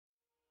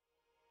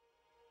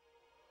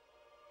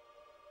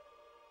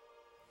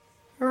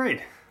All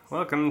right,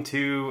 welcome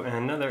to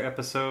another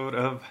episode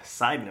of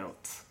Side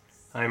Notes.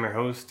 I'm your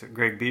host,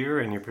 Greg Beer,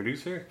 and your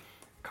producer.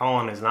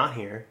 Colin is not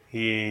here.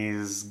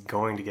 He's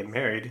going to get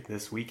married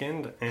this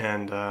weekend,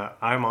 and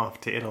I'm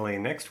off to Italy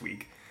next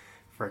week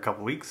for a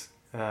couple weeks.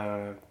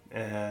 So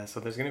there's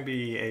going to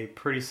be a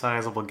pretty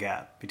sizable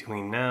gap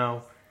between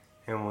now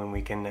and when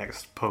we can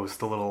next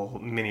post a little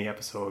mini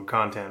episode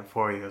content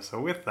for you. So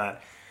with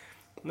that,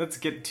 let's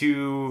get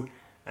to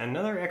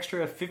another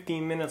extra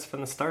 15 minutes from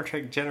the Star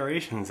Trek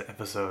Generations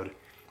episode.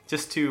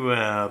 Just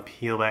to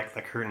peel back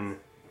the curtain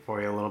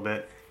for you a little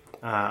bit.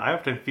 I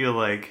often feel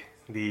like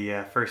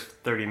the first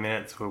 30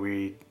 minutes where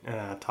we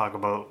talk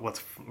about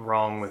what's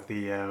wrong with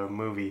the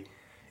movie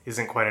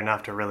isn't quite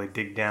enough to really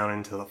dig down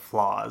into the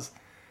flaws.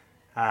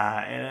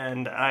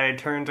 And I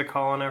turn to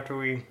Colin after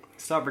we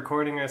stop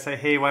recording and I say,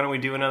 hey, why don't we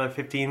do another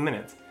 15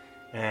 minutes?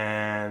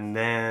 And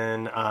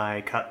then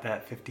I cut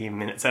that 15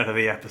 minutes out of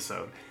the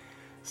episode.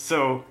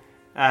 So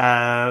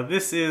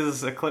this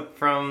is a clip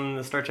from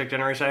the Star Trek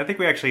Generation. I think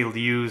we actually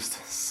used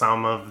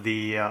some of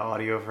the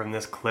audio from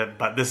this clip,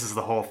 but this is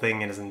the whole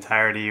thing in its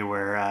entirety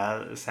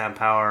where Sam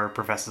Power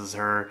professes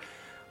her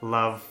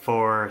love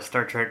for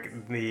Star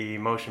Trek the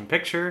motion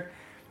picture,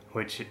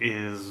 which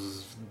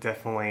is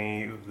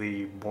definitely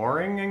the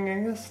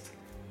boringest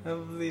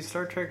of the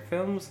Star Trek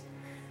films.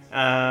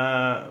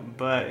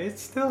 But it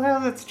still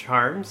has its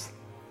charms.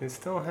 It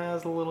still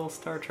has a little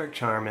Star Trek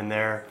charm in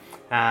there.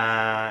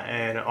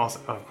 And also,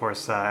 of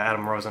course,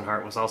 Adam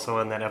Rosenhart was also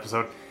in that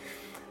episode.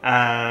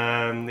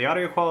 The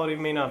audio quality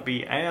may not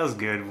be as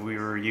good. We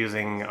were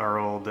using our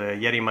old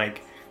Yeti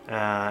mic,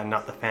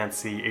 not the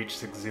fancy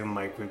H6 Zoom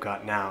mic we've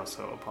got now,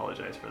 so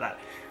apologize for that.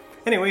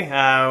 Anyway,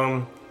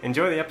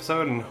 enjoy the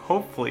episode, and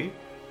hopefully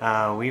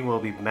we will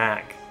be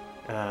back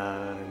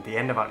at the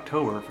end of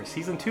October for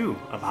Season 2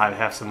 of I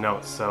Have Some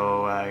Notes,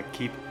 so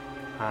keep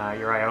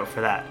your eye out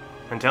for that.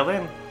 Until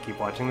then, keep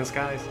watching the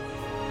skies.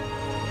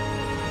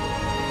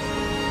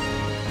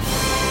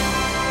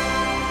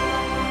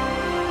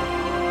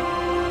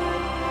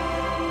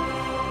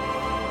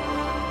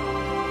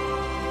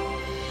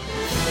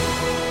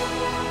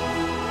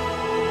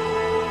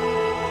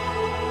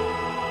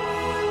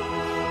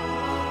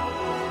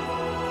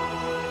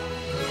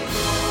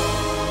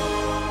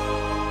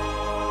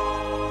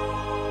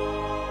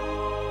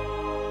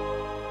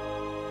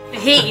 I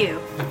hate you.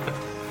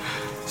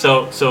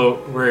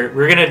 So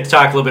we're gonna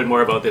talk a little bit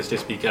more about this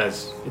just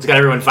because it's got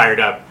everyone fired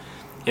up.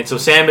 And so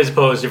Sam has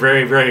posed a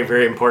very, very,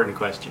 very important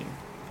question.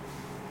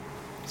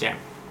 Sam.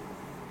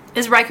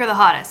 Is Riker the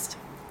hottest?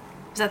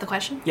 Is that the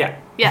question? Yeah.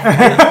 Yeah.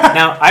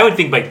 Now I would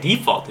think by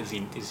default is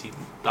he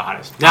the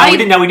hottest. Now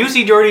we do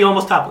see Geordi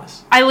almost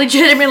topless. I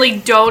legitimately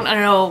don't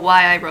know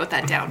why I wrote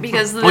that down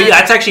because Well, yeah,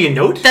 that's actually a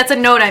note? That's a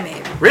note I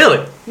made.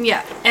 Really?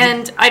 Yeah.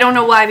 And I don't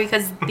know why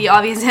because the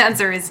obvious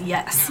answer is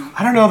yes.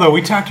 I don't know though.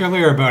 We talked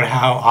earlier about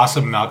how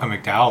awesome Malcolm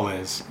McDowell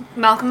is.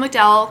 Malcolm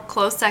McDowell,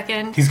 close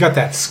second. He's got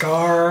that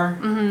scar.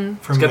 Mm-hmm.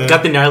 From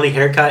got the gnarly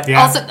haircut.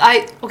 Yeah. Also,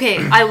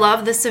 I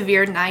love the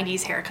severe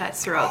 90s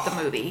haircuts throughout the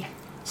movie.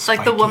 Spiky.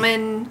 Like the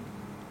woman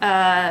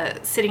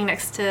sitting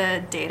next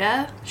to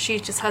Data, she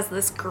just has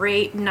this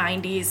great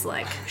 90s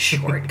like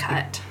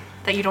shortcut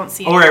that you don't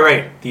see. Oh,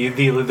 right. The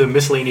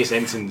miscellaneous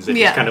ensigns that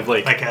just kind of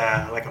like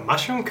a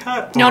mushroom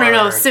cut?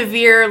 No.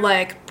 Severe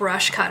like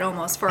brush cut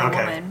almost for a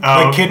woman.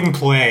 Like Kid and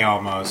Play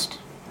almost.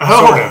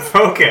 Oh, sort of.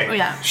 Okay. Oh,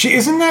 yeah. She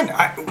isn't that.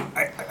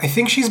 I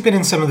think she's been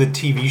in some of the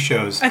TV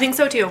shows. I think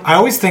so too. I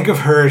always think of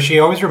her. She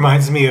always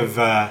reminds me of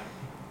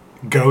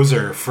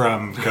Gozer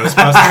from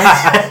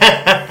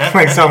Ghostbusters.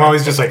 Like, so I'm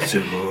always just like.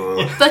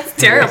 That's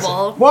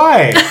terrible.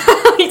 Why?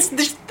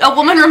 A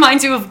woman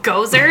reminds you of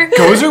Gozer?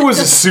 Gozer was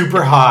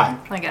super hot,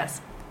 I guess.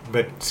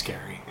 but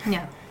scary.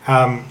 Yeah.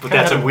 but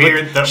that's a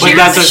weird. But She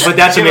that's was- what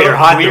made her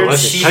hot. weird Though,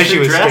 wasn't it? 'Cause she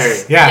was dress.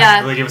 scary. Yeah.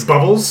 Yeah. Like it was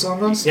Bubbles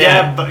almost.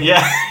 Yeah, but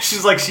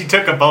she's like she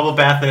took a bubble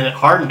bath and it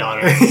hardened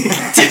on her.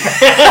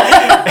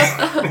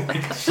 I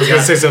was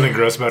gonna say something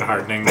gross about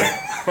hardening.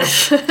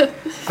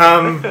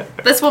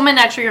 But, This woman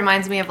actually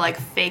reminds me of like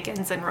fake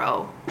Ensign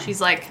Rowe.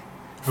 She's like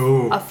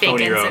ooh, a fake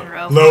Tony Ensign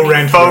Rowe. Rowe. low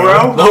rent Faux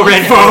row? Low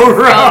rent. Faux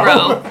Rowe.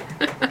 row.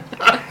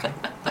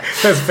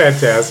 That's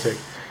fantastic.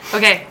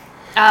 Okay.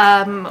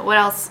 What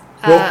else?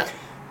 Well,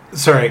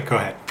 sorry, go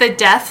ahead.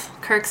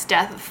 Kirk's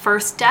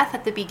first death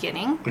at the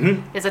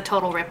beginning is a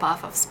total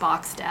ripoff of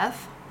Spock's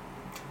death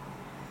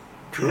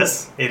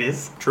Yes, it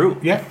is. True.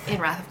 Yeah.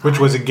 in Wrath of Khan. Which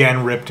was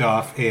again ripped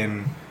off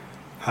in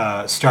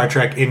Star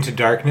Trek Into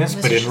Darkness,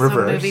 This but is in just a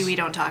reverse. movie we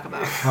don't talk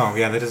about. Oh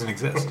yeah, that doesn't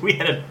exist. We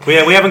had We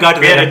haven't got to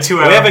We that. had a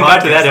 2-hour we haven't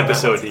got to podcast that on that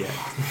episode one.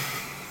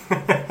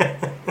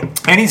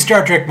 yet. Any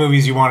Star Trek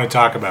movies you want to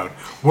talk about,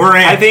 we're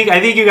in. I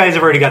think you guys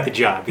have already got the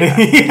job.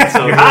 Yeah.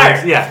 So You're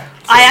hired. Yeah.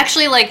 I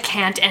actually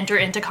can't enter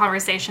into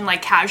conversation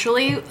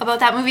casually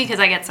about that movie because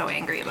I get so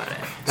angry about it.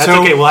 That's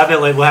So- okay.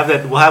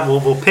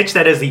 We'll pitch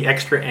that as the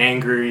extra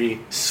angry,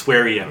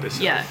 sweary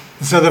episode. Yeah.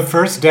 So the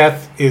first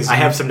death is. I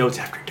have some notes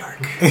after dark.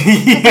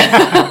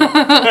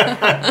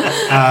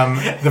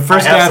 The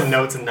first I have death some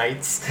notes and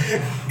nights.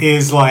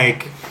 is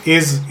like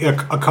is a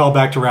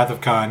callback to Wrath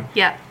of Khan.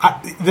 Yeah.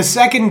 The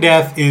second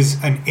death is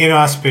an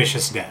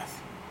inauspicious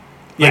death.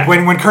 Like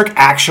Yeah. when Kirk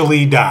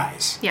actually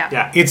dies. Yeah.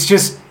 Yeah. It's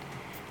just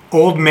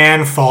old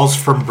man falls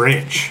from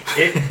bridge.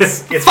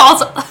 It's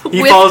Falls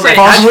He with falls bridge.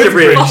 attached to with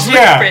bridge. Falls with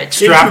Yeah, bridge.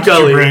 strapped to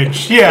gully.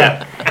 bridge.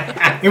 Yeah.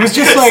 It was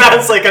just like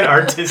sounds like an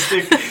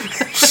artistic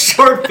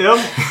short film.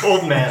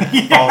 Old man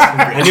falls from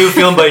A bridge. new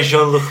film by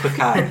Jean-Luc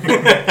Picard.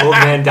 Old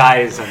man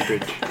dies on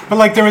bridge. but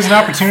like there was an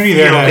opportunity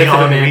there. Death that-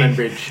 of a man on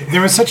bridge.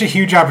 there was such a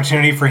huge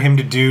opportunity for him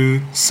to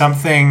do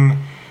something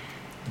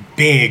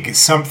big,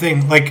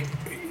 something like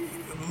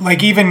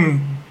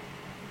even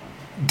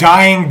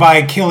dying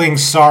by killing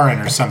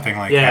Sauron or something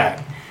like Yeah.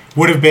 that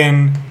would have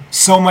been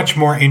so much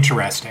more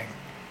interesting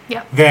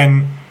Yeah.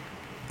 than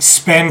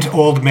spent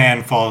old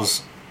man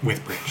falls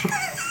with bridge.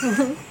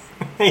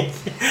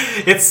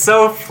 It's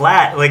so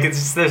flat. Like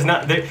it's just,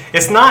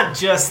 it's not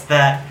just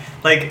that.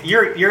 Like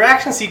your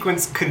action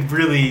sequence could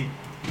really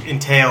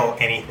entail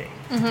anything.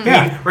 I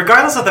Yeah. mean,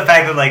 regardless of the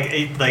fact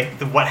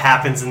that what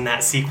happens in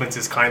that sequence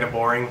is kind of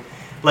boring.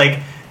 Like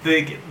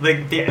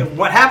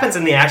what happens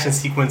in the action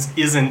sequence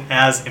isn't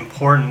as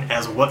important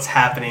as what's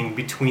happening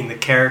between the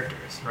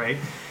characters, right?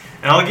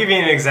 And I'll give you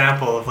an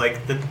example of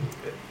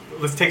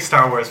let's take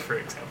Star Wars for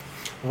example.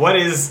 What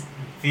is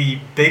the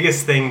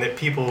biggest thing that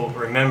people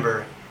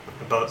remember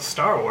about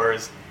Star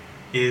Wars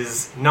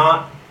is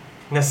not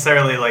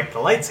necessarily like the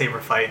lightsaber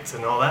fights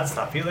and all that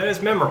stuff. That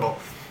is memorable,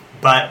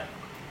 but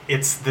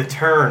it's the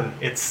turn.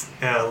 It's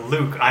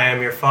Luke, I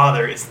am your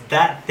father. It's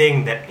that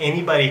thing that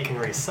anybody can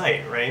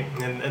recite, right?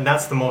 And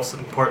that's the most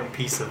important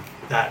piece of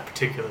that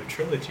particular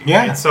trilogy.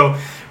 Yeah. Right? So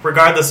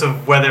regardless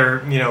of whether,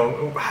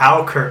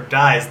 how Kirk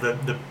dies,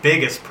 the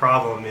biggest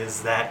problem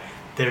is that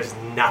there's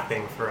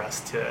nothing for us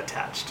to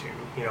attach to.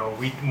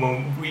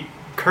 When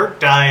Kirk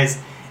dies,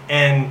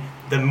 and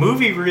the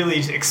movie really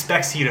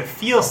expects you to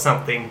feel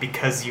something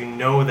because you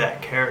know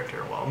that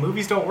character. Well,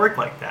 movies don't work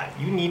like that.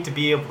 You need to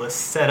be able to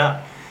set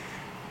up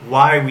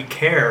why we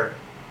care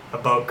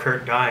about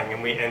Kirk dying,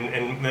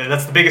 and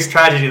that's the biggest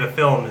tragedy of the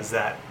film is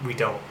that we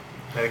don't.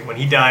 Like when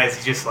he dies,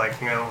 he's just like,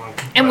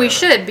 And we whatever.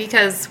 should,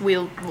 because we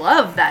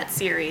love that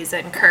series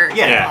and Kirk.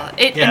 Yeah. And all.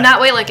 Yeah. In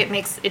that way, like, it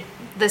makes it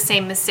the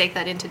same mistake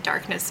that Into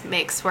Darkness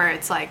makes, where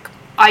it's like,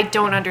 I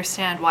don't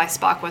understand why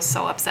Spock was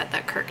so upset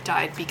that Kirk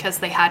died, because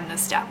they hadn't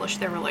established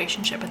their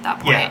relationship at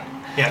that point.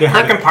 Yeah. Yeah.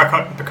 Kirk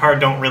and Picard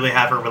don't really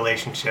have a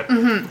relationship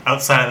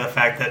outside of the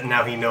fact that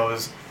now he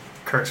knows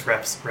Kirk's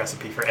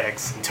recipe for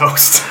eggs and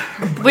toast.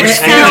 Which And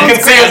sounds you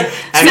can say great.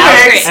 and Sounds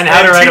how- great. and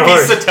how to ride a two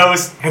horse. pieces of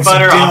toast, And some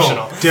butter dill.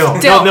 optional. Dill.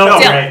 Dill. No,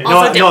 Dill. right.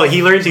 Also dill.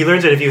 He learns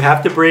that if you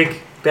have to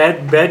break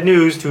bad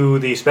news to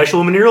the special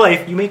woman in your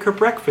life, you make her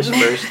breakfast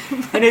first,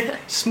 and it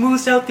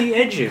smooths out the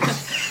edges.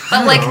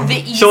 But like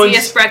the So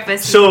easiest ins-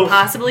 breakfast so- you can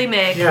possibly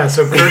make. Yeah,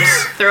 so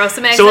Kirk's Throw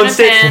some eggs So in a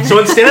pan.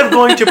 instead of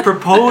going to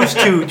propose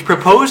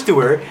to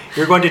her,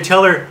 you're going to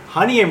tell her,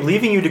 "Honey, I'm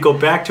leaving you to go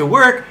back to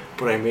work,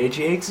 but I made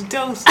you eggs and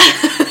toast.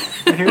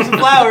 And here's a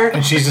flower.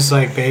 and she's just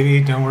like,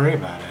 baby, don't worry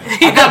about it.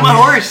 I got my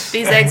horse."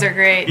 These eggs are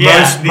great. Yeah,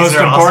 most these most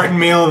are awesome. important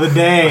meal of the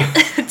day.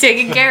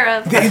 Taken care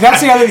of.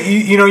 That's the other.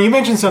 You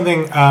mentioned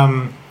something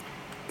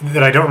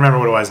that I don't remember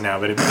what it was now,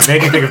 but it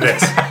made me think of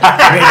this.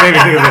 It made me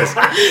think of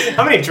this.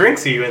 How many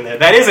drinks are you in there?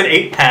 That is an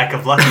 8-pack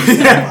of Lucky.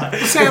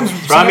 Sam's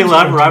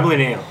Romulan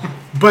ale.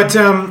 But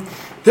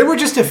there were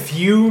just a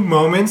few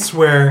moments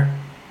where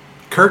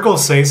Kirk will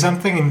say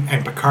something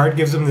and Picard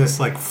gives him this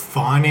like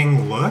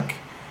fawning look.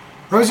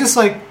 Where I was just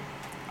like,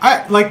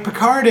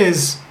 Picard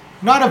is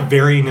not a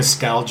very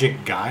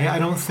nostalgic guy, I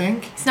don't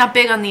think. He's not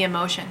big on the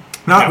emotion.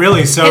 Not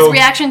really. So His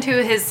reaction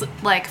to his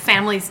like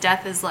family's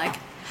death is like,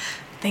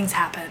 things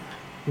happen.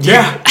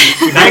 yeah,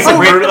 That's a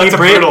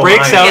brutal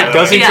breaks line, out, Yeah.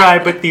 doesn't Yeah. cry,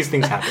 but these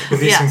things happen.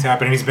 these Yeah. things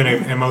happen, and he's been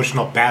an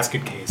emotional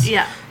basket case.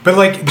 Yeah. But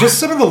like, just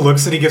some of the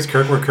looks that he gives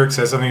Kirk, where Kirk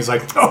says something, he's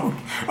like,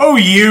 "Oh,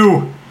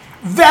 you!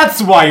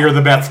 That's why you're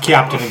the best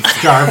captain in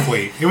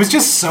Starfleet." It was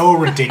just so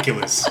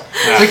ridiculous.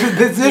 Like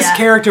this Yeah.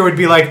 character would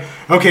be like,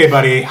 "Okay,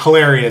 buddy,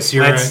 hilarious.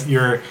 Let's-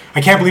 You're.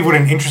 I can't believe what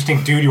an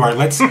interesting dude you are.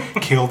 Let's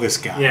kill this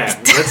guy." Yeah,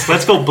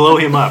 let's go blow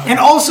him up. And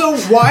also,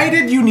 why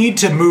did you need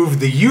to move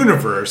the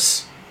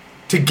universe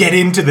to get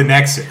into the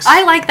Nexus?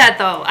 I like that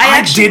though. I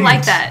actually didn't.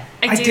 like that.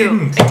 I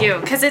didn't. do.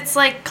 Because it's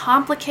like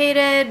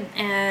complicated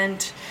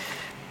and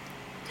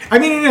I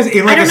mean, in like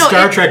I a don't know,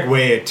 Star it- Trek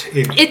way, it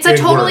it's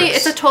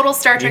a total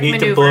Star Trek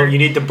maneuver. You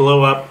need to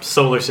blow up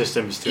solar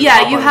systems. To Yeah,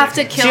 hop you on have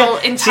it. to kill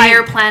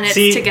entire See- planets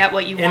see, to get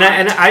what you want.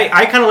 And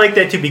I kind of like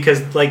that too,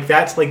 because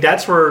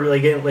that's where I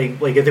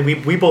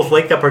think we both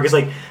like that part,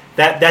 because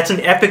that's an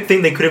epic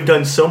thing they could have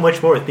done so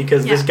much more with,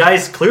 because this Yeah.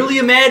 guy's clearly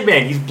a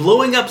madman. He's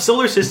blowing up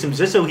solar systems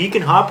just so he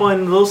can hop on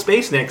a little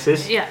space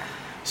nexus. yeah.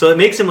 So it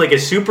makes him like a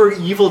super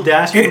evil,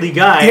 dastardly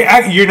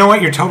guy. You know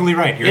what? You're totally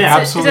right. You're Yeah.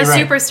 absolutely It's a right.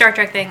 super Star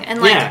Trek thing. And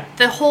like Yeah.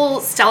 the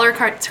whole stellar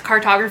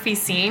cartography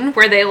scene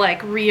where they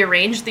like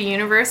rearrange the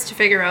universe to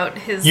figure out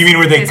his You mean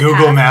where they his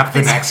Google path, map the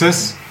his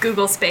Nexus?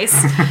 Google space.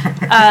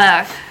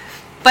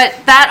 But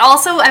that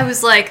also, I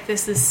was like,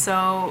 this is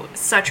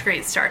such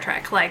great Star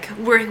Trek. Like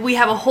we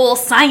have a whole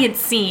science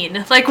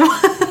scene. Like,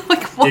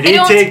 like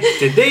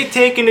Did they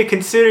take into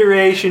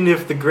consideration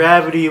if the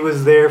gravity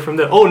was there from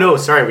the? Oh no,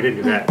 sorry, we didn't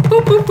do that.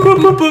 Boop, boop, boop,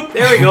 boop, boop.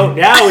 There we go.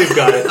 Now we've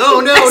got it.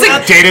 Oh no,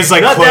 not Data's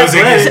like not that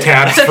closing his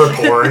planet. tabs for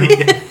porn.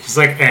 It's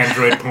like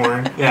Android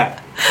porn.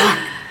 Yeah.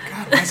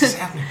 God, why is this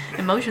happening?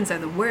 Emotions are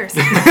the worst.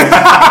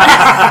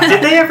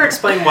 Did they ever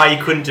explain why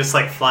you couldn't just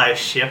like fly a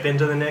ship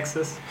into the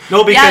Nexus?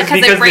 No, Yeah,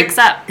 because it breaks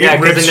up. Yeah,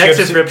 It because rips the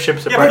Nexus ships- rips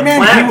ships Yeah, apart. but the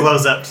man, planet you-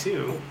 blows up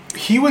too.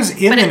 He was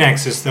in But the it-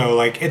 Nexus though.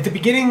 Like at the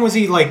beginning, was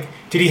he like?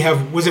 Did he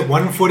have? Was it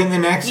one foot in the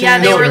Nexus? Yeah,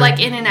 they or- were like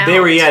in and out. They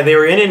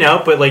were in and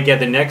out, but like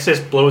the Nexus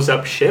blows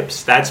up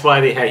ships. That's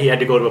why he had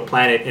to go to a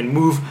planet and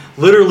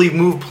literally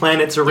move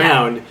planets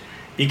around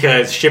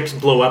because ships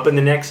blow up in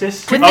the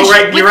Nexus. With Oh the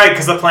right, with- you're right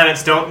because the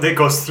planets don't. It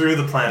goes through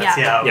the planets.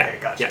 Yeah. Yeah. Okay. Yeah,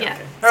 Gotcha. yeah. Yeah.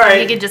 Okay. So All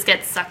right. he could just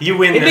get sucked. You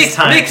win It this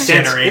time. makes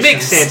sense. It Generations.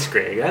 makes sense,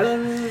 Greg.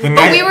 The But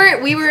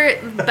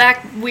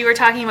Nex- we were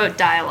talking about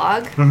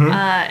dialog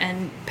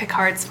and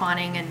Picard's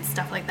fawning and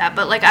stuff like that.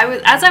 But like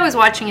as I was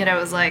watching it, I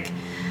was like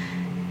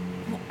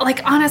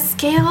on a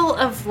scale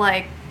of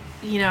like,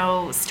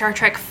 Star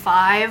Trek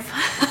 5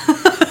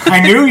 I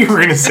knew you were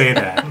going to say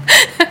that.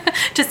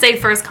 to say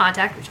First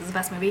Contact, which was the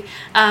best movie.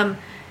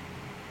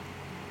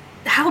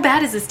 How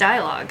bad is this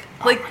dialogue?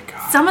 Like my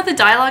God. some of the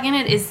dialogue in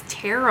it is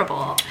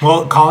terrible.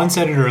 Well, Colin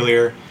said it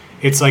earlier.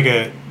 It's like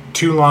a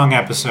too long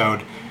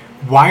episode.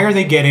 Why are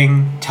they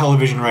getting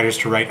television writers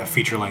to write a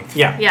feature length?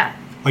 Yeah. Yeah.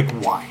 Like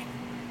why?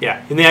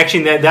 Yeah, and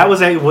that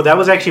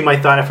was actually my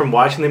thought from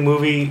watching the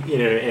movie,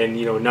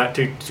 and not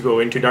to go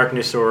into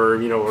Darkness or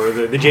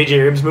the J.J.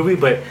 Abrams movie,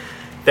 but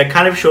that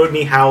kind of showed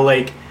me how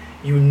like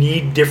you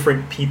need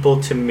different people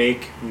to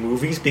make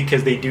movies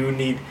because they do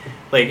need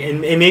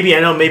and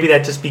maybe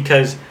that's just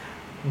because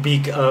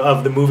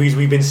of the movies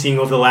we've been seeing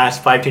over the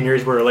last 5-10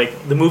 years, where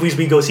like the movies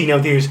we go see now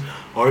in theaters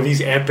are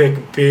these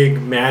epic,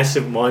 big,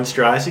 massive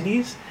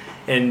monstrosities,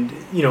 and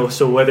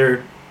so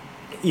whether.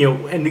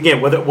 And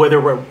again, whether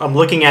I'm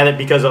looking at it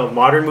because of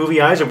modern movie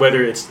eyes or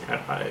whether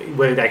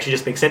whether it actually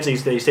just makes sense.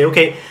 They say,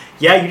 okay,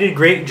 yeah, you did a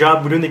great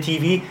job doing the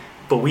TV,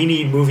 but we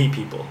need movie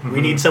people. Mm-hmm.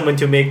 We need someone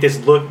to make this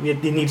look.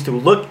 It needs to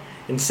look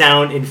and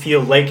sound and feel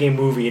like a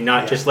movie, and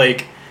not just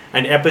like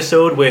an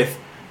episode with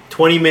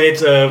 20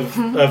 minutes of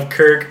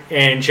Kirk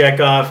and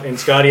Chekhov and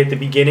Scotty at the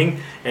beginning,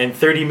 and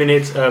 30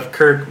 minutes of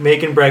Kirk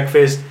making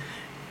breakfast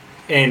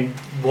and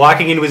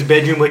walking into his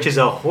bedroom, which is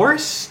a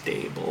horse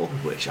stable,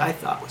 which I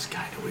thought was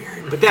kind of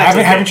weird. But that's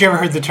Haven't you ever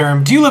heard the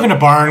term? Do you live in a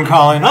barn,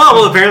 Colin? Oh,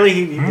 well, apparently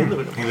he did live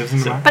in a He lives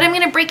in a barn. But I'm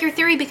going to break your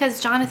theory because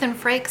Jonathan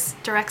Frakes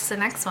directs the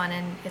next one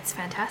and it's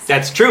fantastic.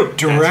 That's true.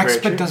 Directs That's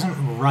very but true.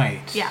 doesn't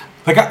write. Yeah.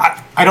 Like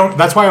I don't.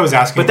 That's why I was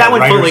asking. But that about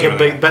one felt writers like a over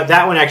big. there. But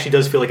that one actually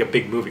does feel like a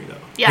big movie, though.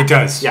 Yeah. It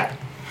does. Yeah.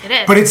 It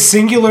is. But it's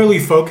singularly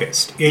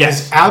focused. It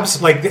is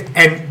Yes.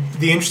 and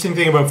the interesting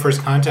thing about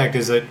First Contact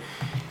is that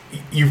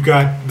you've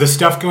got the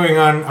stuff going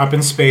on up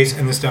in space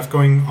and the stuff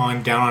going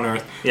on down on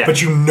Earth, Yeah. but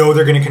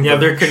they're going to converge. Yeah,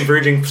 they're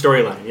converging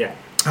storyline. Yeah.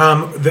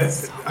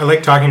 I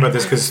like talking about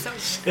this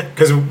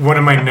because one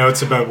of my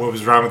notes about what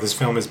was wrong with this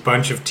film is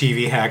bunch of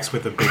TV hacks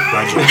with a big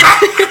budget.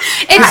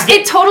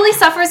 it totally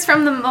suffers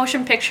from the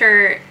motion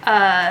picture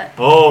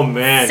Oh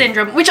man.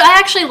 syndrome, which I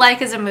actually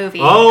like as a movie.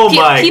 Oh,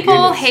 my People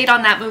goodness. hate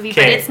on that movie, but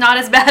Okay. it's not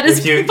as bad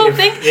as people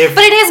think. if-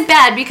 But it is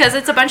bad because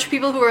it's a bunch of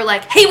people who are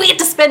like, "Hey, we get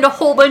to spend a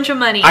whole bunch of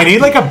money." I need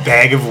like a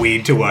bag of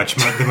weed to watch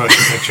the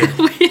motion picture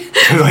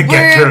to like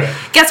get through it.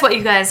 Guess what,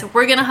 you guys?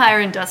 We're gonna hire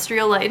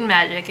Industrial Light and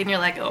Magic, and you're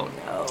like, "Oh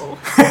no."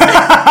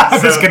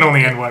 This can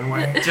only end one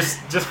way. Just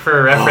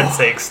for reference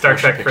sake, Star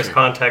Trek First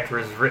Contact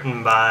was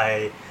written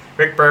by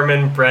Rick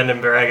Berman,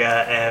 Brandon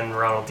Barrega, and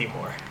Ronald D.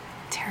 Moore.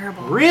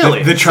 Terrible.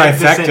 Really? The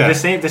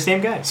trifecta. The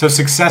same guy. So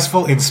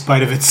successful in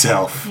spite of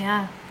itself.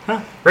 Yeah.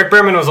 Rick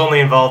Berman was only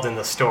involved in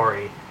the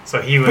story,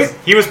 so he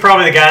was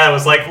probably the guy that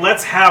was like,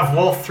 let's have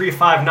Wolf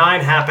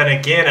 359 happen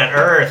again at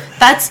Earth.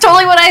 That's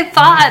totally what I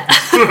thought.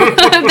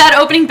 That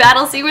opening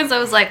battle sequence, I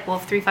was like,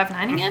 Wolf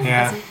 359 again?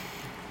 Yeah. That's it.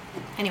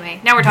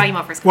 Anyway, now we're talking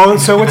about First Well,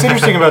 so what's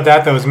interesting about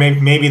that though is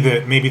maybe the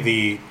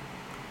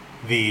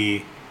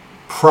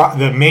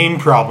main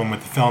problem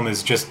with the film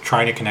is just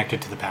trying to connect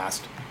it to the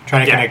past,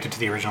 trying to Yeah. connect it to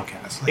the original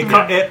cast.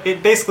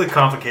 It basically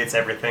complicates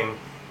everything.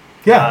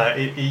 Yeah.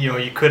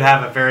 You could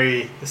have a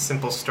very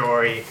simple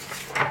story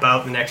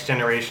about the Next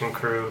Generation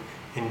crew,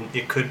 and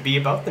it could be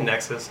about the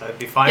Nexus. I'd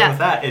be fine Yeah. with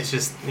that. It's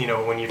just,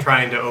 when you're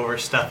trying to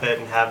overstuff it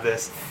and have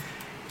this,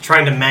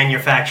 trying to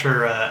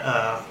manufacture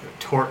a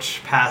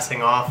torch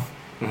passing off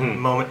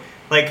moment.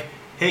 Like,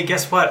 hey,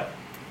 guess what?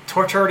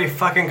 Torch already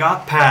fucking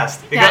got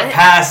passed. It Yeah, got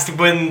passed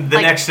when the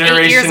like Next 8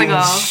 years Generation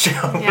ago.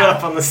 showed Yeah.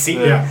 up on the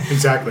scene. Yeah,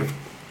 exactly.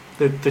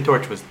 The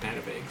torch was the pan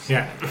of eggs.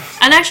 Yeah.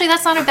 And actually,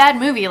 that's not a bad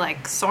movie.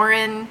 Like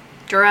Soren,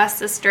 Duras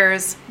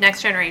Sisters,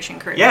 Next Generation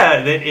crew. Yeah,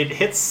 it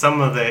hits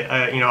some of the.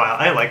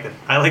 I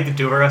like the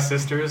Dura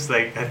sisters.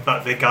 I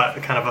thought they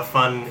got kind of a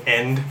fun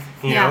end.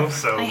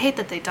 So I hate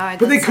that they died.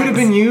 But That they could have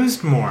sucks. been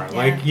used more. Yeah.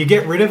 Like you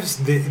get rid of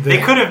the they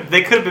could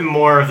have been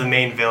more of the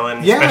main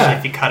villain, Yeah. especially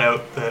if you cut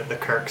out the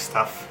Kirk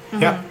stuff.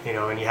 Yeah,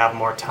 And you have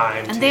more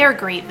time. And they are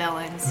great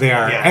villains. they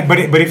are. Yeah.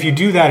 But if you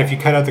do that, if you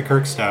cut out the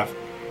Kirk stuff,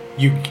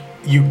 you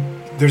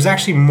there's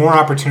actually more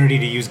opportunity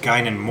to use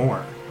Guinan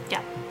more.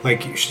 Yeah.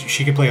 Like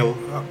she could play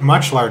a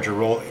much larger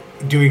role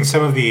doing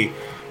some of the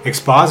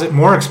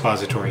more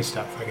expository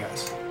stuff, I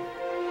guess.